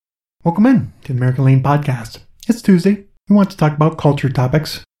Welcome in to the American Lean Podcast. It's Tuesday. We want to talk about culture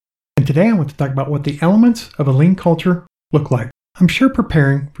topics. And today I want to talk about what the elements of a lean culture look like. I'm sure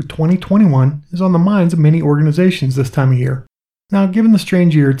preparing for 2021 is on the minds of many organizations this time of year. Now, given the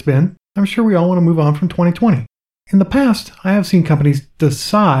strange year it's been, I'm sure we all want to move on from 2020. In the past, I have seen companies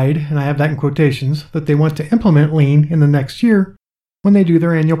decide, and I have that in quotations, that they want to implement lean in the next year when they do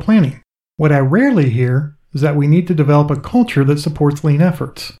their annual planning. What I rarely hear is that we need to develop a culture that supports lean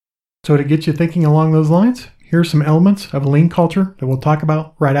efforts. So to get you thinking along those lines, here are some elements of a lean culture that we'll talk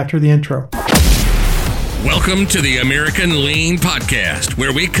about right after the intro. Welcome to the American Lean Podcast,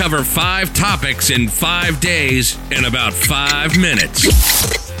 where we cover 5 topics in 5 days in about 5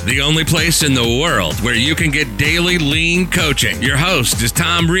 minutes. The only place in the world where you can get daily lean coaching. Your host is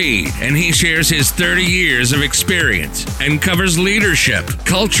Tom Reed, and he shares his 30 years of experience and covers leadership,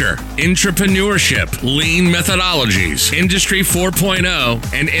 culture, entrepreneurship, lean methodologies, Industry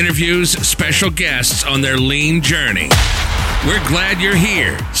 4.0, and interviews special guests on their lean journey. We're glad you're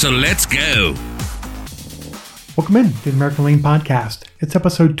here, so let's go. Welcome in to the American Lean Podcast. It's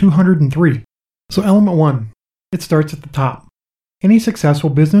episode 203. So element 1, it starts at the top. Any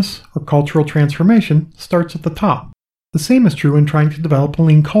successful business or cultural transformation starts at the top. The same is true in trying to develop a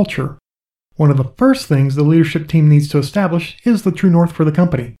lean culture. One of the first things the leadership team needs to establish is the true north for the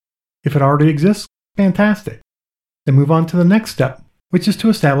company. If it already exists, fantastic. Then move on to the next step, which is to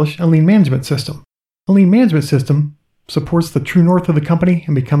establish a lean management system. A lean management system supports the true north of the company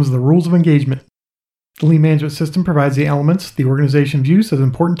and becomes the rules of engagement. The lean management system provides the elements the organization views as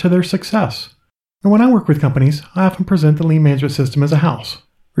important to their success. And when I work with companies, I often present the lean management system as a house.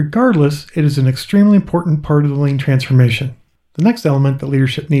 Regardless, it is an extremely important part of the lean transformation. The next element that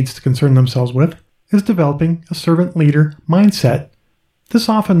leadership needs to concern themselves with is developing a servant leader mindset. This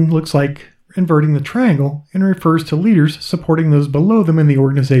often looks like inverting the triangle and refers to leaders supporting those below them in the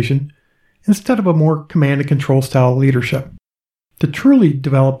organization instead of a more command and control style leadership. To truly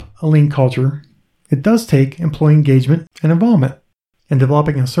develop a lean culture, it does take employee engagement and involvement, and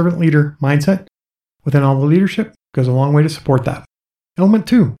developing a servant leader mindset within all the leadership goes a long way to support that. Element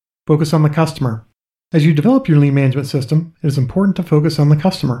 2, focus on the customer. As you develop your lean management system, it is important to focus on the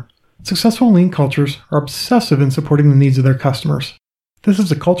customer. Successful lean cultures are obsessive in supporting the needs of their customers. This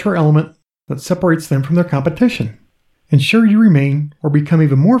is a cultural element that separates them from their competition. Ensure you remain or become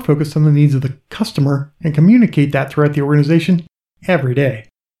even more focused on the needs of the customer and communicate that throughout the organization every day.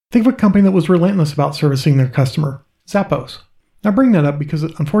 Think of a company that was relentless about servicing their customer, Zappos. Now I bring that up because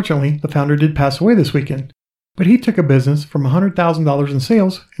unfortunately the founder did pass away this weekend, but he took a business from $100,000 in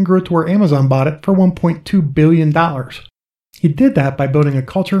sales and grew it to where Amazon bought it for $1.2 billion. He did that by building a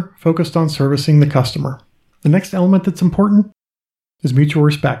culture focused on servicing the customer. The next element that's important is mutual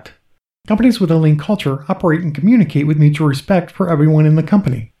respect. Companies with a lean culture operate and communicate with mutual respect for everyone in the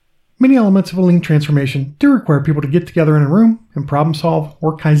company. Many elements of a lean transformation do require people to get together in a room and problem solve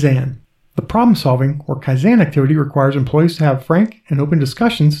or Kaizen. The problem-solving or Kaizen activity requires employees to have frank and open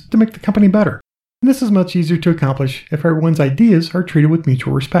discussions to make the company better. And this is much easier to accomplish if everyone's ideas are treated with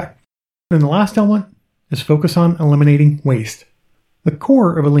mutual respect. And the last element is focus on eliminating waste. The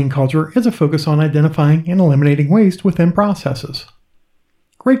core of a lean culture is a focus on identifying and eliminating waste within processes.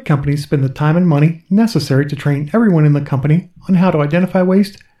 Great companies spend the time and money necessary to train everyone in the company on how to identify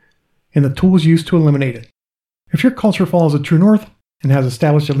waste and the tools used to eliminate it. If your culture follows a true north, and has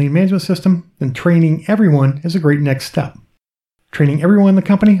established a lean management system, then training everyone is a great next step. Training everyone in the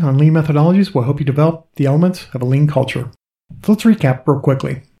company on lean methodologies will help you develop the elements of a lean culture. So let's recap real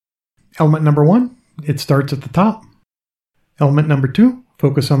quickly. Element number 1, it starts at the top. Element number 2,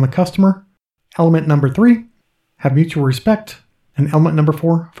 focus on the customer. Element number 3, have mutual respect. And element number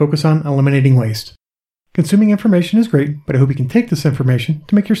 4, focus on eliminating waste. Consuming information is great, but I hope you can take this information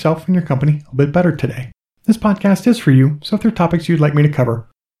to make yourself and your company a bit better today. This podcast is for you, so if there are topics you'd like me to cover,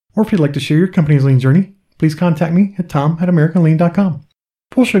 or if you'd like to share your company's lean journey, please contact me at tom@americanlean.com.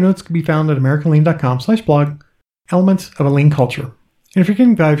 Full show notes can be found at americanlean.com/blog, Elements of a Lean Culture. And if you're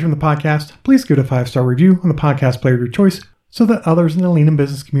getting value from the podcast, please give it a 5-star review on the podcast player of your choice so that others in the lean and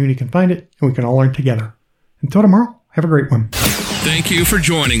business community can find it and we can all learn together. Until tomorrow, have a great one. Thank you for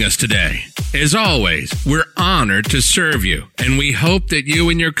joining us today. As always, we're honored to serve you, and we hope that you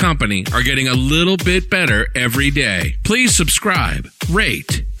and your company are getting a little bit better every day. Please subscribe,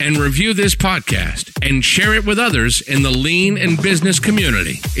 rate, and review this podcast, and share it with others in the lean and business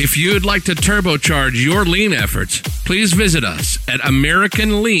community. If you'd like to turbocharge your lean efforts, please visit us at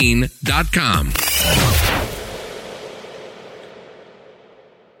AmericanLean.com.